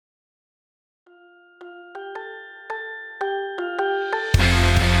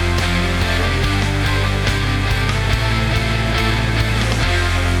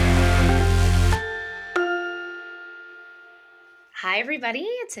Hi, everybody.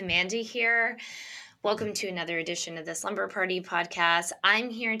 It's Amanda here. Welcome to another edition of the Slumber Party podcast. I'm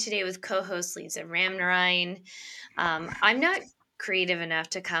here today with co-host Lisa Ramnarine. I'm not creative enough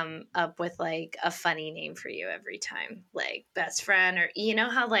to come up with like a funny name for you every time, like best friend, or you know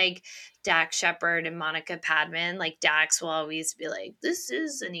how like Dax Shepard and Monica Padman, like Dax will always be like, this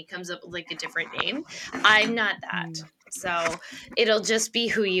is, and he comes up with like a different name. I'm not that. So it'll just be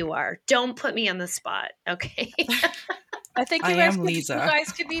who you are. Don't put me on the spot. Okay. I think I am Lisa. You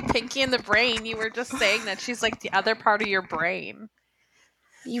guys could be Pinky in the Brain. You were just saying that she's like the other part of your brain.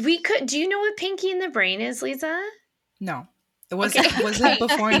 We could. Do you know what Pinky in the Brain is, Lisa? No. Was it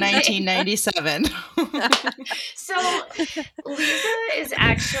before 1997? So Lisa is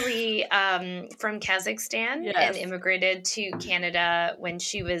actually from Kazakhstan and immigrated to Canada when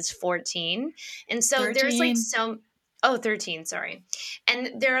she was 14. And so 13. There's like 13, sorry.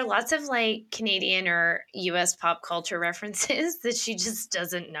 And there are lots of like Canadian or US pop culture references that she just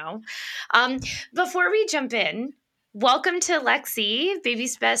doesn't know. Before we jump in, welcome to Lexi,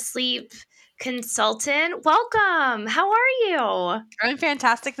 Baby's Best Sleep Consultant. Welcome. How are you? I'm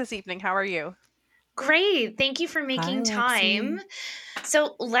fantastic this evening. How are you? Great. Thank you for making time.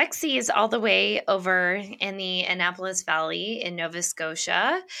 So Lexi is all the way over in the Annapolis Valley in Nova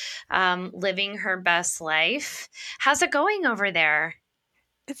Scotia, living her best life. How's it going over there?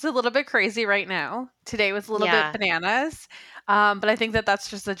 It's a little bit crazy right now. Today was a little bit bananas. But I think that that's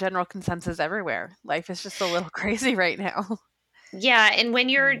just the general consensus everywhere. Life is just a little crazy right now. Yeah, and when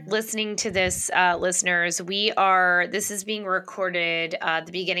you're listening to this, listeners, this is being recorded at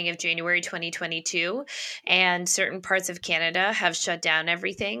the beginning of January 2022, and certain parts of Canada have shut down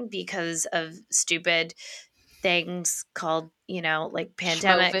everything because of stupid things called, like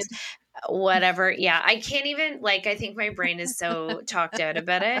pandemics. Whatever. Yeah. I can't even I think my brain is so chalked out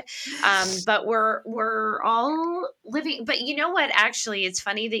about it. But we're all living, but you know what? Actually, it's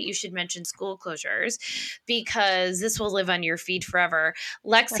funny that you should mention school closures because this will live on your feed forever.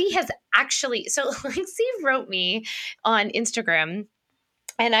 Lexi has actually, so Lexi wrote me on Instagram.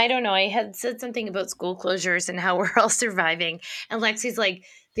 And I don't know, I had said something about school closures and how we're all surviving. And Lexi's like,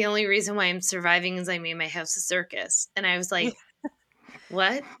 the only reason why I'm surviving is I made my house a circus. And I was like,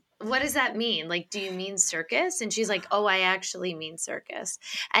 what? What does that mean? Like, do you mean circus? And she's like, oh, I actually mean circus.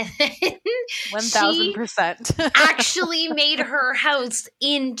 And then 1000% actually made her house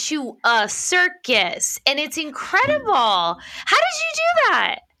into a circus. And it's incredible. How did you do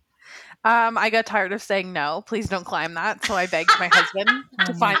that? I got tired of saying no. Please don't climb that. So I begged my husband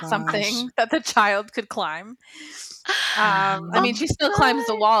to find something that the child could climb. I mean, she still climbs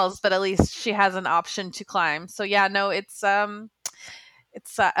the walls, but at least she has an option to climb. So yeah, no, it's a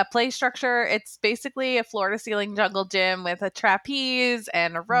play structure. It's basically a floor-to-ceiling jungle gym with a trapeze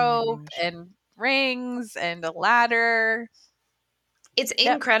and a rope and rings and a ladder. It's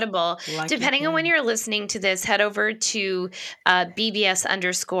incredible. Depending on when you're listening to this, head over to BBS_LEXIE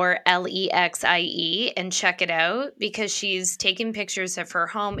and check it out because she's taking pictures of her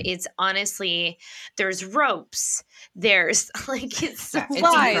home. It's honestly, there's ropes. There's it's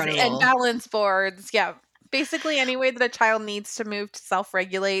slides and balance boards. Yeah. Basically any way that a child needs to move to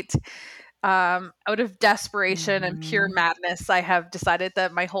self-regulate. Out of desperation and pure madness, I have decided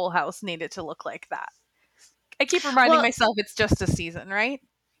that my whole house needed to look like that. I keep reminding myself it's just a season, right?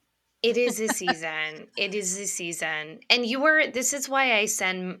 It is a season. It is a season. And this is why I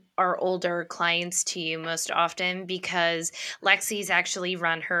send our older clients to you most often because Lexi's actually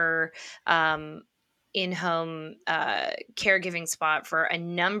run her in-home caregiving spot for a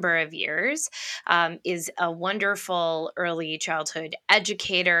number of years, is a wonderful early childhood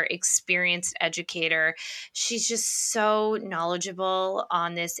educator, experienced educator. She's just so knowledgeable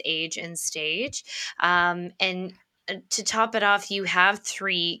on this age and stage. And to top it off, you have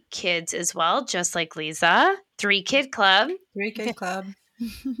 3 kids as well, just like Lisa. 3-kid club. 3-kid club.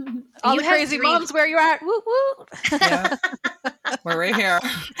 All the crazy moms, where you at? Woo woo. Yeah. We're right here.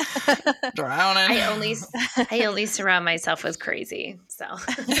 Drowning. I only surround myself with crazy. So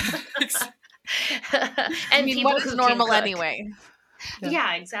and people what is normal anyway?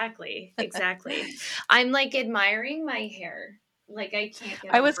 Yeah, exactly. I'm like admiring my hair. Like I can't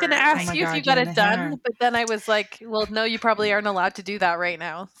get I was going to ask you if you got it done, but then I was like, well, no, you probably aren't allowed to do that right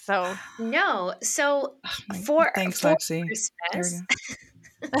now. So no. So thanks, Lexi. Christmas.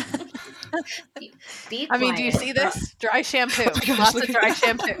 I mean, do you see this? Dry shampoo. Lots of dry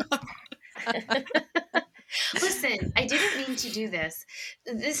shampoo. Listen, I didn't mean to do this.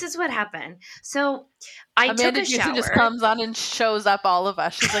 This is what happened. So I Amanda took a shower. Just comes on and shows up all of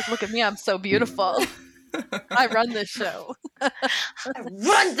us. She's like, look at me, I'm so beautiful. I run this show. I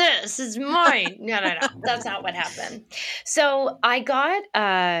run this. It's mine. No. That's not what happened. So I got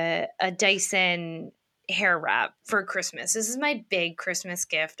a Dyson hair wrap for Christmas. This is my big Christmas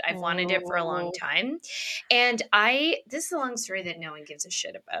gift. I've wanted it for a long time. And this is a long story that no one gives a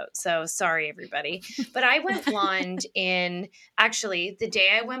shit about. So sorry, everybody. But I went blonde actually, the day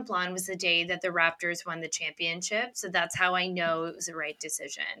I went blonde was the day that the Raptors won the championship. So that's how I know it was the right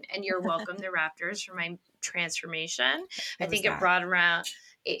decision. And you're welcome, the Raptors, for my transformation. I think it brought around,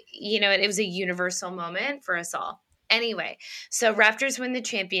 it was a universal moment for us all. Anyway, so Raptors win the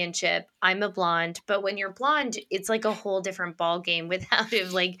championship. I'm a blonde, but when you're blonde, it's like a whole different ball game with how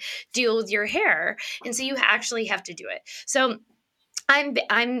to like deal with your hair, and so you actually have to do it. So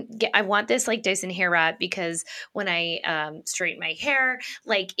I want this like Dyson hair wrap because when I straighten my hair,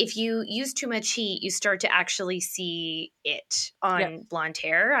 like if you use too much heat, you start to actually see it on blonde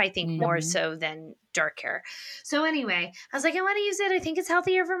hair. I think more so than dark hair. So anyway, I was like, I want to use it. I think it's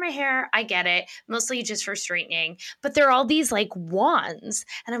healthier for my hair. I get it. Mostly just for straightening. But there are all these like wands.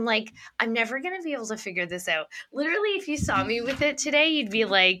 And I'm like, I'm never going to be able to figure this out. Literally, if you saw me with it today, you'd be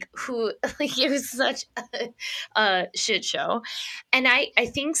like, like it was such a shit show. And I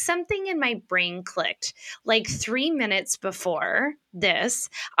think something in my brain clicked. Like 3 minutes before this,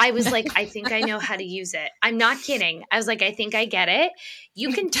 I was like, I think I know how to use it. I'm not kidding. I was like, I think I get it.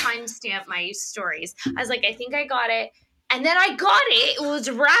 You can timestamp my stories. I was like, I think I got it. And then I got it. It was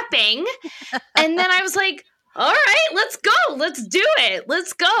wrapping. And then I was like, all right, let's go. Let's do it.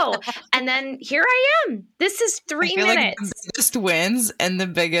 Let's go. And then here I am. This is 3 minutes. Like the biggest wins and the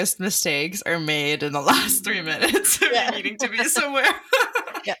biggest mistakes are made in the last 3 minutes of you needing to be somewhere.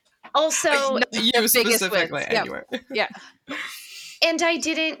 Also, you specifically anywhere. Yeah. And I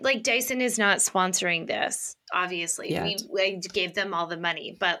didn't, like, Dyson is not sponsoring this, obviously. I gave them all the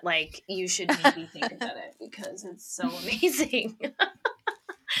money, but, like, you should maybe think about it because it's so amazing.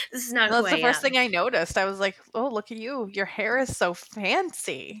 This is not who I am. That's the first thing I noticed. I was like, oh, look at you. Your hair is so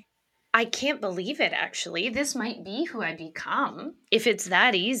fancy. I can't believe it, actually. This might be who I become. If it's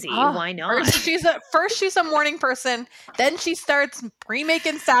that easy, why not? First she's a morning person. Then she starts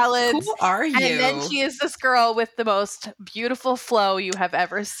pre-making salads. Who are you? And then she is this girl with the most beautiful flow you have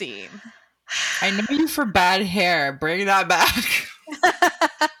ever seen. I know you for bad hair. Bring that back.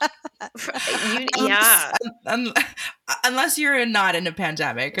 Unless you're not in a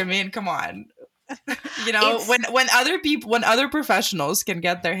pandemic. I mean, come on. You know, when other professionals can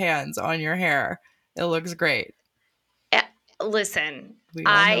get their hands on your hair, it looks great. Listen,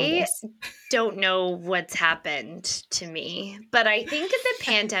 I don't know what's happened to me, but I think the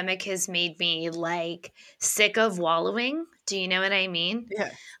pandemic has made me like sick of wallowing. Do you know what I mean? Yeah.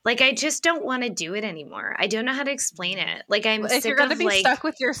 Like, I just don't want to do it anymore. I don't know how to explain it. Like, I'm sick of, if you're going to be stuck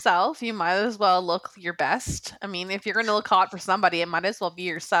with yourself, you might as well look your best. I mean, if you're going to look hot for somebody, it might as well be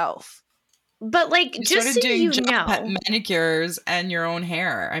yourself. But, like, just so you know. Manicures and your own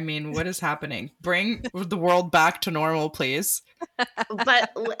hair. I mean, what is happening? Bring the world back to normal, please.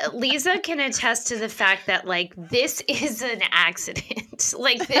 But Lisa can attest to the fact that, like, this is an accident.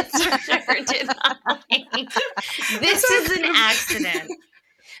 Like, this for sure did not. This is an accident.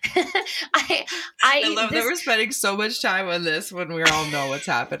 I love that we're spending so much time on this when we all know what's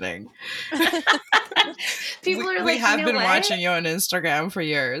happening. People are like, we have been watching you on Instagram for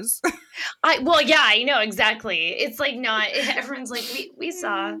years. I know exactly. It's like not everyone's like we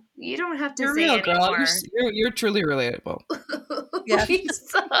saw. You don't have to you're say real, it girl. anymore. You're truly relatable. Yeah. We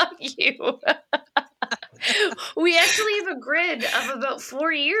saw you. We actually have a grid of about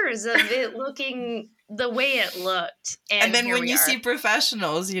 4 years of it looking the way it looked. And then when you see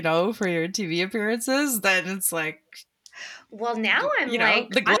professionals, you know, for your TV appearances, then it's like, well, now I'm like,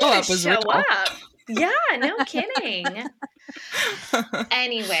 the glow up is real. Up. Yeah, no kidding.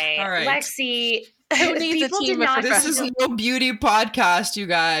 Anyway, all right. Lexi, who needs a team of this is no beauty podcast, you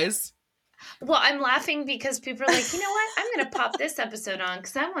guys. Well, I'm laughing because people are like, you know what? I'm going to pop this episode on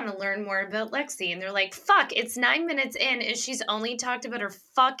because I want to learn more about Lexi. And they're like, fuck, it's 9 minutes in and she's only talked about her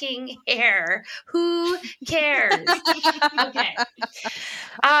fucking hair. Who cares? Okay.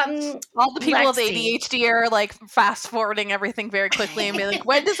 All the people with ADHD are like fast forwarding everything very quickly and be like,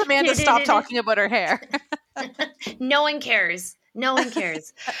 when does Amanda stop talking about her hair? No one cares. No one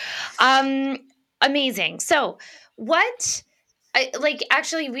cares. Amazing. So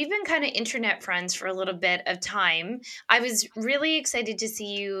actually, we've been kind of internet friends for a little bit of time. I was really excited to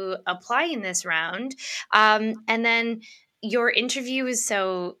see you apply in this round. And then your interview was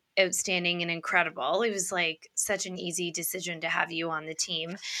so outstanding and incredible. It was like such an easy decision to have you on the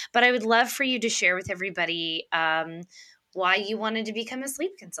team. But I would love for you to share with everybody why you wanted to become a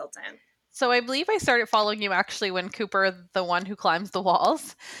sleep consultant. So I believe I started following you actually when Cooper, the one who climbs the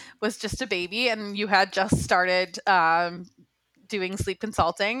walls, was just a baby, and you had just started doing sleep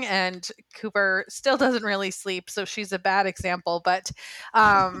consulting, and Cooper still doesn't really sleep, so she's a bad example. But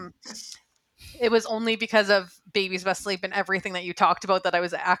um, it was only because of Baby's Best Sleep and everything that you talked about that I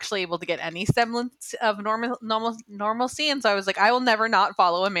was actually able to get any semblance of normalcy. And so I was like, I will never not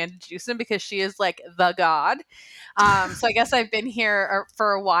follow Amanda Jewson because she is like the god. So I guess I've been here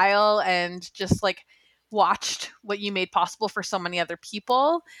for a while and just like watched what you made possible for so many other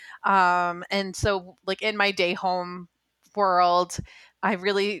people. And so like in my day home world, I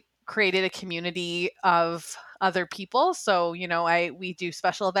really created a community of other people. So, you know, we do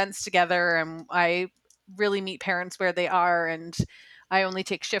special events together, and I really meet parents where they are, and I only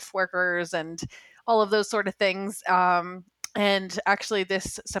take shift workers and all of those sort of things. And actually,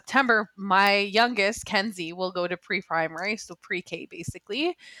 this September, my youngest, Kenzie, will go to pre primary, so pre K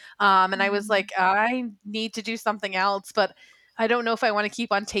basically. And I was like, I need to do something else, but I don't know if I want to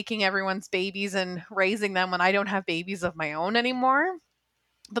keep on taking everyone's babies and raising them when I don't have babies of my own anymore.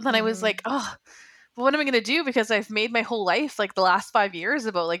 But then I was like, oh, what am I going to do? Because I've made my whole life, like the last 5 years,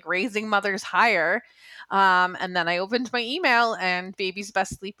 about like raising mothers higher. And then I opened my email, and Baby's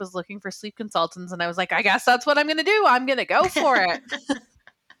Best Sleep was looking for sleep consultants. And I was like, I guess that's what I'm going to do. I'm going to go for it.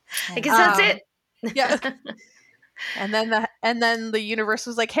 I guess that's it. Yeah. And then the universe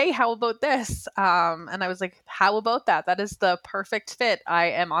was like, hey, how about this? And I was like, how about that? That is the perfect fit. I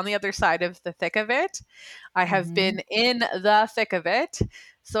am on the other side of the thick of it. I have been in the thick of it.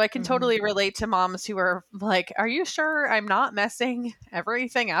 So I can totally relate to moms who are like, are you sure I'm not messing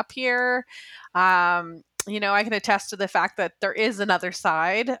everything up here? You know, I can attest to the fact that there is another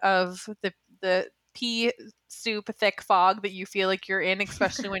side of the pea soup thick fog that you feel like you're in,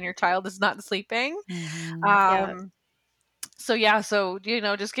 especially when your child is not sleeping. So yeah, so you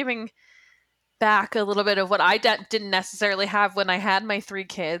know, just giving back a little bit of what I didn't necessarily have when I had my 3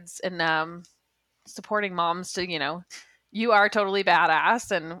 kids, and supporting moms to, you know, you are totally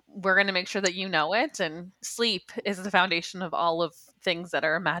badass, and we're going to make sure that you know it, and sleep is the foundation of all of things that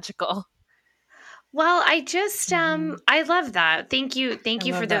are magical. Well, I just I love that. Thank you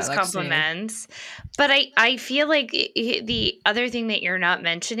for those compliments. But I feel like the other thing that you're not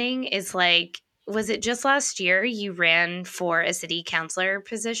mentioning is like, was it just last year you ran for a city councilor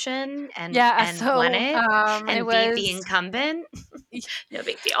position and won it and beat the incumbent? No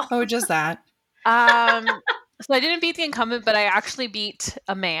big deal. Oh, just that. So I didn't beat the incumbent, but I actually beat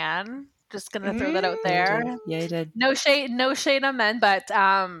a man. Just gonna throw that out there. Yeah, you did. No shade on men, but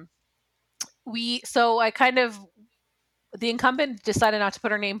the incumbent decided not to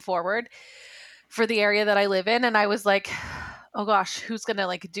put her name forward for the area that I live in, and I was like, oh gosh, who's gonna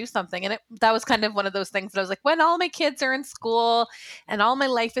like do something? And that was kind of one of those things that I was like, when all my kids are in school and all my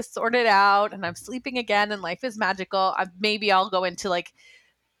life is sorted out and I'm sleeping again and life is magical, maybe I'll go into like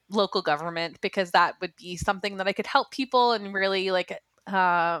local government, because that would be something that I could help people and really like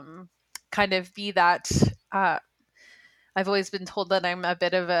kind of be that I've always been told that I'm a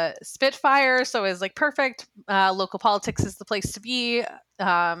bit of a spitfire, so it's like perfect. Local politics is the place to be.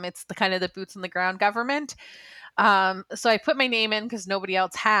 It's the kind of the boots on the ground government. So I put my name in because nobody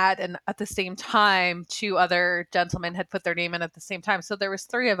else had, and at the same time, 2 other gentlemen had put their name in at the same time. So there was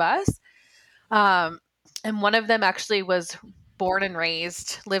 3 of us, and one of them actually was born and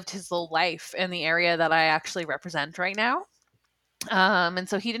raised, lived his whole life in the area that I actually represent right now. And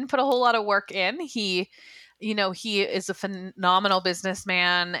so he didn't put a whole lot of work in. He is a phenomenal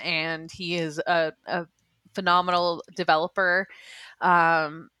businessman, and he is a phenomenal developer,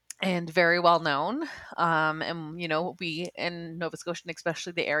 and very well known. And, you know, we in Nova Scotia, and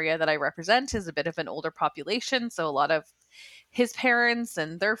especially the area that I represent, is a bit of an older population. So a lot of his parents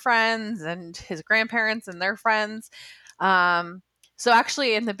and their friends and his grandparents and their friends. So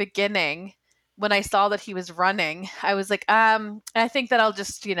actually in the beginning, when I saw that he was running, I was like, I think that I'll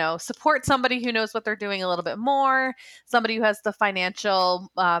just, you know, support somebody who knows what they're doing a little bit more, somebody who has the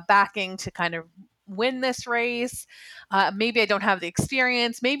financial backing to kind of win this race. Maybe I don't have the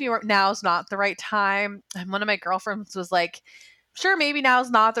experience. Maybe now's not the right time. And one of my girlfriends was like, sure, maybe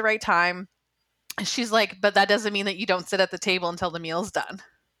now's not the right time. She's like, but that doesn't mean that you don't sit at the table until the meal's done.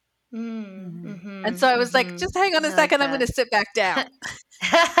 And so I was like, just hang on a second. I'm going to sit back down.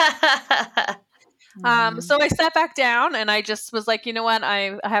 So I sat back down, and I just was like, you know what?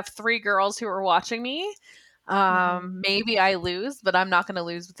 I have 3 girls who are watching me. Maybe I lose, but I'm not going to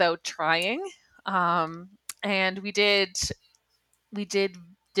lose without trying. And we did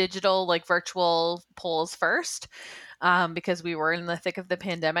digital, like virtual polls first, because we were in the thick of the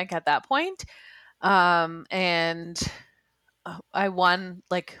pandemic at that point. And I won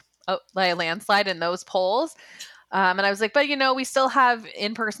like like a landslide in those polls. And I was like, but we still have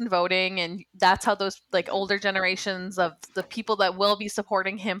in-person voting, and that's how those like older generations of the people that will be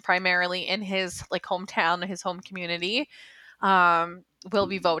supporting him primarily in his like hometown, his home community, will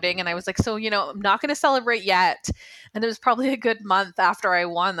be voting. And I was like, so I'm not going to celebrate yet. And it was probably a good month after I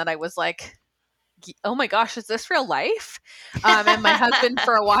won that I was like, oh my gosh, is this real life? And my husband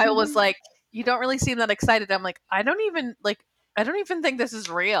for a while was like, you don't really seem that excited. I'm like, I don't even think this is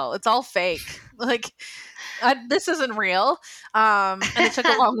real. It's all fake. Like, this isn't real. And it took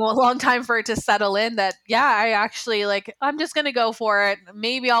a long time for it to settle in that, yeah, I actually I'm just going to go for it.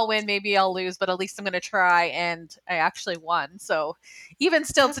 Maybe I'll win, maybe I'll lose, but at least I'm going to try. And I actually won. So even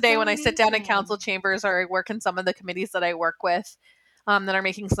still today, when I sit down in council chambers or I work in some of the committees that I work with, that are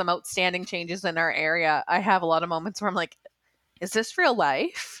making some outstanding changes in our area, I have a lot of moments where I'm like, is this real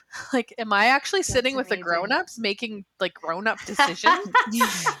life? Like, am I actually sitting with the grown-ups making like grown-up decisions?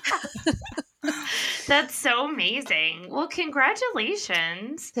 That's so amazing. Well,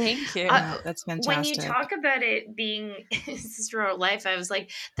 congratulations. Thank you. That's fantastic. When you talk about it being his real life, I was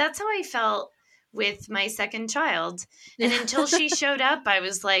like, that's how I felt with my second child. And until she showed up, I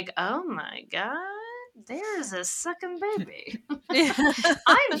was like, oh my God, there's a second baby.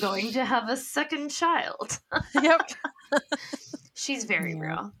 I'm going to have a second child. Yep. She's very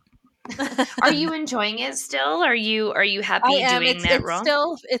real. Are you enjoying it still? Are you happy doing that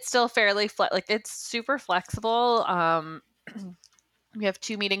role? It's still fairly it's super flexible. We have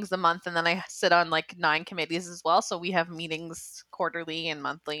 2 meetings a month, and then I sit on 9 committees as well. So we have meetings quarterly and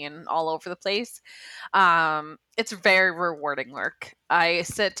monthly and all over the place. It's very rewarding work. I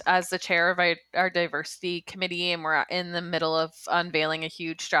sit as the chair of our diversity committee, and we're in the middle of unveiling a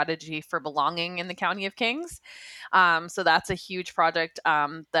huge strategy for belonging in the County of Kings. So that's a huge project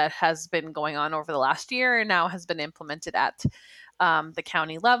that has been going on over the last year and now has been implemented at the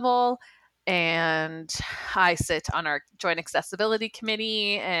county level. And I sit on our joint accessibility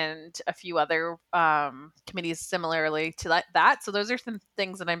committee and a few other committees similarly to that. So those are some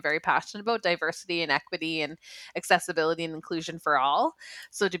things that I'm very passionate about: diversity and equity and accessibility and inclusion for all.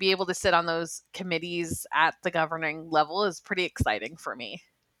 So to be able to sit on those committees at the governing level is pretty exciting for me.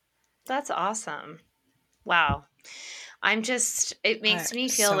 That's awesome. Wow. It makes me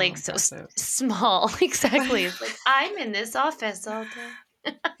feel so small. Exactly. It's like, I'm in this office all day.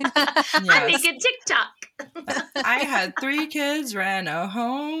 I'm making TikTok. I had 3 kids, ran a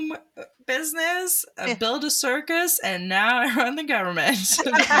home business, built a circus, and now I run the government.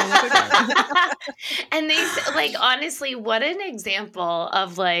 And they honestly, what an example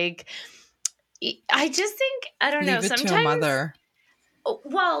of I just think, I don't know, Leave it sometimes to a mother.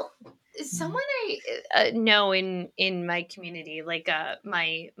 Well, someone I know in my community,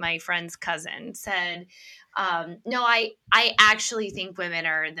 my friend's cousin said, no, I actually think women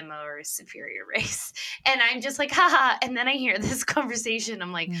are the more superior race. And I'm just like, haha. And then I hear this conversation.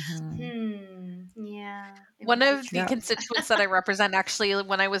 I'm like, yeah. One of the constituents that I represent, actually,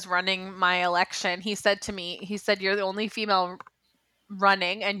 when I was running my election, he said to me, you're the only female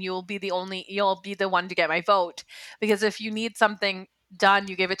running, and you'll be the one to get my vote, because if you need something done,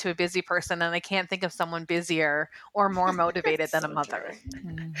 you give it to a busy person, and I can't think of someone busier or more motivated than a mother.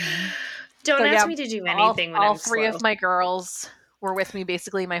 Don't ask me to do anything when all I'm three slow. of my girls were with me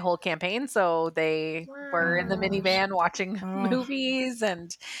basically my whole campaign, so they were in the minivan watching movies.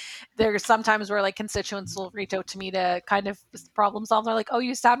 And there's sometimes where constituents will reach out to me to kind of problem solve. They're like, oh,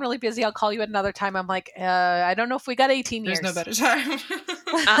 you sound really busy, I'll call you at another time. I'm like, I don't know if we got 18 years. There's no better time.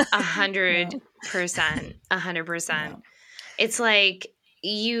 100%. 100%. It's like,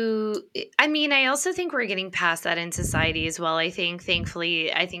 I also think we're getting past that in society as well.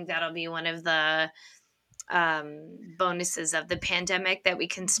 Thankfully, I think that'll be one of the bonuses of the pandemic, that we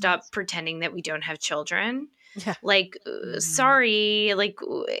can stop pretending that we don't have children. Yeah. Sorry,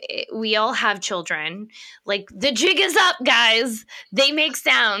 we all have children. The jig is up, guys. They make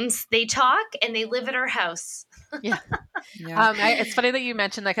sounds, they talk, and they live at our house. Yeah. It's funny that you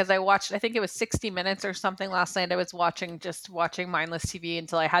mentioned that, because I watched, I think it was 60 Minutes or something last night. I was watching mindless TV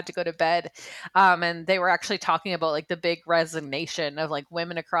until I had to go to bed. And they were actually talking about the big resignation of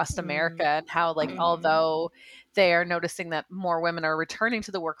women across America, and how although they are noticing that more women are returning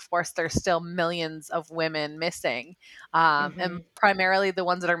to the workforce, there's still millions of women missing. And primarily the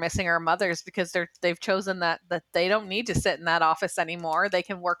ones that are missing are mothers, because they've chosen that they don't need to sit in that office anymore. They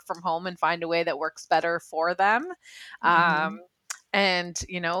can work from home and find a way that works better for them. And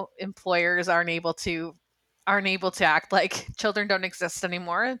employers aren't able to aren't able to act like children don't exist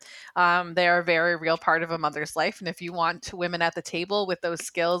anymore. They are a very real part of a mother's life. And if you want women at the table with those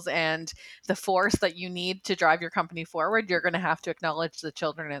skills and the force that you need to drive your company forward, you're going to have to acknowledge the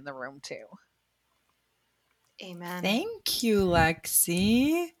children in the room too. Amen. Thank you,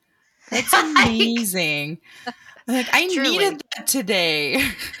 Lexi. That's amazing. Like, I needed that today.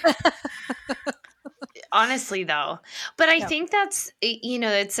 Honestly, though. But I think that's,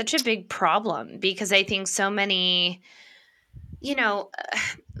 it's such a big problem, because I think so many,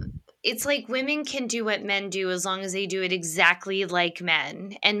 it's like women can do what men do as long as they do it exactly like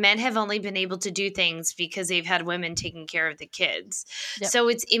men. And men have only been able to do things because they've had women taking care of the kids. Yep. So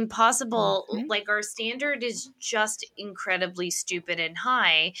it's impossible. Mm-hmm. Like, our standard is just incredibly stupid and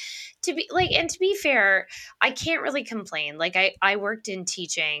high to be like, and to be fair, I can't really complain. Like, I worked in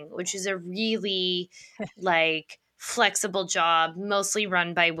teaching, which is a really like flexible job, mostly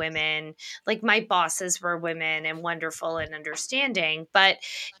run by women. Like, my bosses were women and wonderful and understanding, but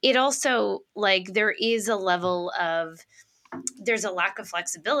it also, like, there's a lack of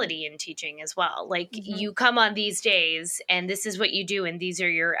flexibility in teaching as well. Like, you come on these days and this is what you do and these are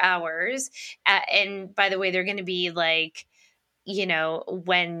your hours. And by the way, they're going to be like,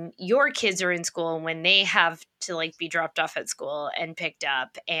 when your kids are in school and when they have to like be dropped off at school and picked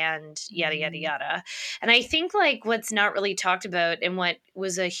up and yada, yada, yada. And I think like what's not really talked about and what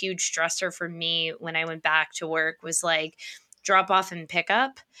was a huge stressor for me when I went back to work was like drop off and pick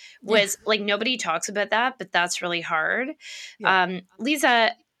up was like, nobody talks about that, but that's really hard. Yeah.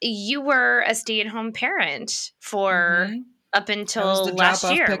 Lisa, you were a stay-at-home parent for up until last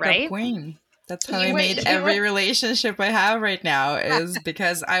year, right? Queen. That's how I made every relationship I have right now, is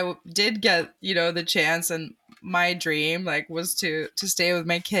because I did get, the chance, and my dream like was to stay with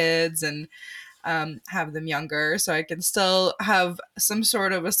my kids and have them younger so I can still have some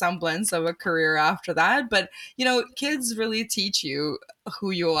sort of a semblance of a career after that. But, kids really teach you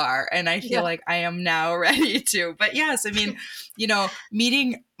who you are. And I feel like I am now ready to. But yes, I mean,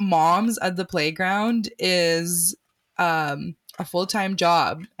 meeting moms at the playground is a full-time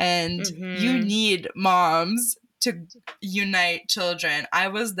job, and you need moms to unite children. I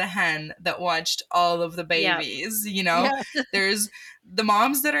was the hen that watched all of the babies, There's the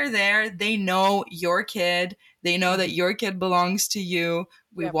moms that are there, they know your kid, they know that your kid belongs to you.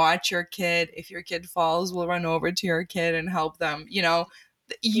 We watch your kid. If your kid falls, we'll run over to your kid and help them.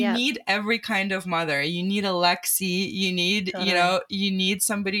 You need every kind of mother. You need a Lexi, you need, you need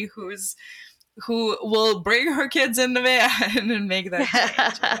somebody who will bring her kids in the van and make that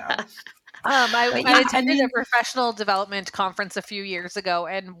change. I attended a professional development conference a few years ago,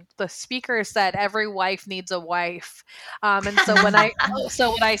 and the speaker said every wife needs a wife. And so when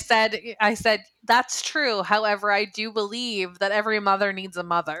I said that's true. However, I do believe that every mother needs a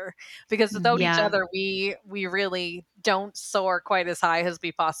mother, because without each other, we really don't soar quite as high as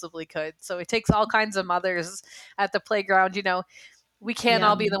we possibly could. So it takes all kinds of mothers at the playground. We can't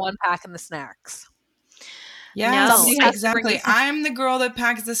all be the one packing the snacks. Yeah, no, exactly. I'm the girl that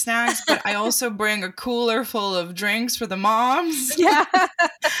packs the snacks, but I also bring a cooler full of drinks for the moms. Yeah.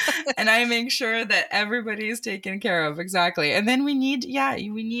 And I make sure that everybody is taken care of. Exactly. And then we need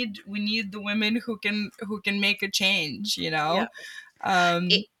the women who can make a change, Yeah.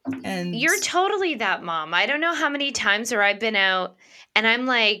 And you're totally that mom. I don't know how many times where I've been out and I'm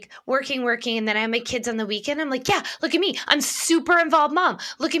like working, and then I have my kids on the weekend. I'm like, yeah, look at me. I'm super involved mom.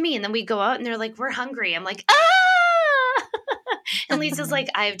 Look at me. And then we go out and they're like, we're hungry. I'm like, ah! And Lisa's like,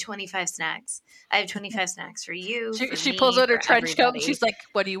 I have 25 snacks. I have 25 snacks for you. She pulls out her trench coat and she's like,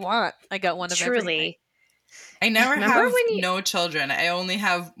 what do you want? I got one of everything. I never have no children. I only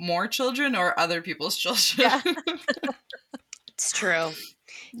have more children or other people's children. Yeah. It's true.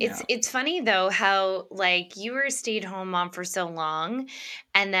 It's funny though how like you were a stay-at-home mom for so long,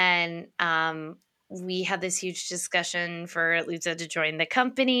 and then we had this huge discussion for Lisa to join the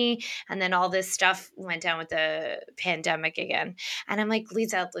company, and then all this stuff went down with the pandemic again. And I'm like,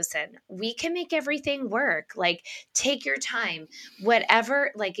 Lisa, listen, we can make everything work. Like, take your time,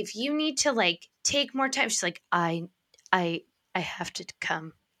 whatever. Like, if you need to like take more time, she's like, I have to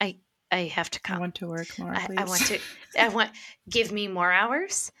come. I have to come. I want to work more, please. Give me more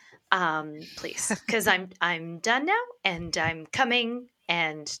hours, please. Because I'm done now and I'm coming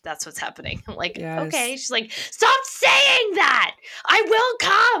and that's what's happening. I'm like, okay. She's like, stop saying that. I will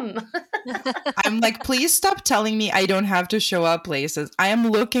come. I'm like, please stop telling me I don't have to show up places. I am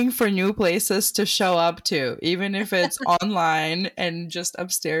looking for new places to show up to, even if it's online and just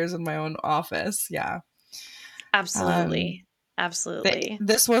upstairs in my own office. Yeah. Absolutely. Absolutely.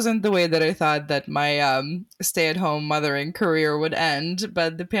 This wasn't the way that I thought that my stay-at-home mothering career would end,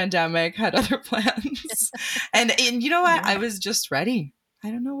 but the pandemic had other plans. and you know what? I was just ready. I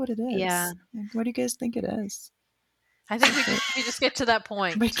don't know what it is. Yeah. What do you guys think it is? I think we just get to that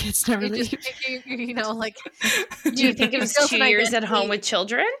point. My kids never leave. You know, like, do you think it was 2 years at home with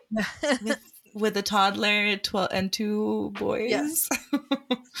children? with a toddler, 12 and 2 boys. Yes.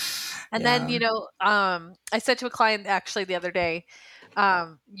 And then, you know, I said to a client actually the other day,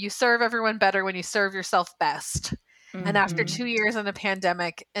 you serve everyone better when you serve yourself best. Mm-hmm. And after 2 years in a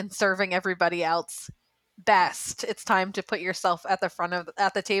pandemic and serving everybody else best, it's time to put yourself at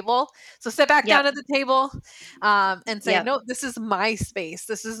the table. So sit back down at the table and say, no, this is my space.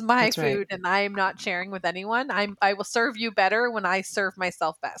 This is my food, and I am not sharing with anyone. I will serve you better when I serve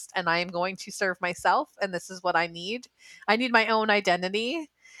myself best, and I am going to serve myself, and this is what I need. I need my own identity.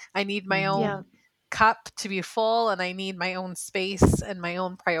 I need my own cup to be full, and I need my own space and my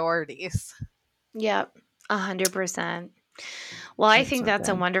own priorities. Yep, 100%. Well, I think that's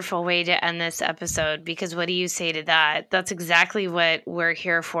a wonderful way to end this episode, because what do you say to that? That's exactly what we're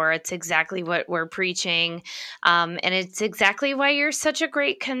here for. It's exactly what we're preaching. And it's exactly why you're such a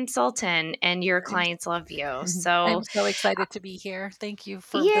great consultant and your clients love you. So I'm so excited to be here. Thank you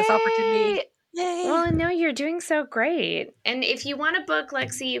for this opportunity. Yay. Well, no, you're doing so great. And if you want to book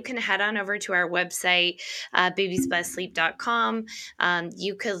Lexi, you can head on over to our website, babiesbestsleep.com.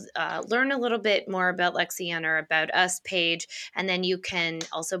 You could learn a little bit more about Lexi on our About Us page. And then you can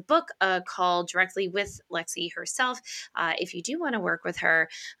also book a call directly with Lexi herself if you do want to work with her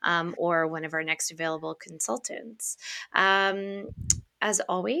or one of our next available consultants. As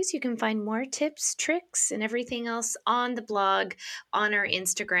always, you can find more tips, tricks, and everything else on the blog, on our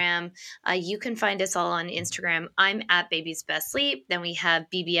Instagram. You can find us all on Instagram. I'm at Baby's Best Sleep. Then we have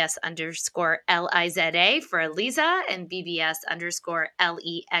BBS_LIZA for Liza and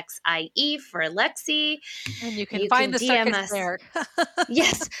BBS_LEXIE for Lexi. And you can find the circus there.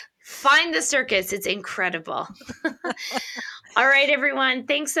 Yes. Find the circus. It's incredible. All right, everyone.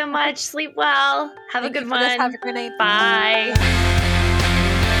 Thanks so much. Sleep well. Have a good one. Have a good night. Bye.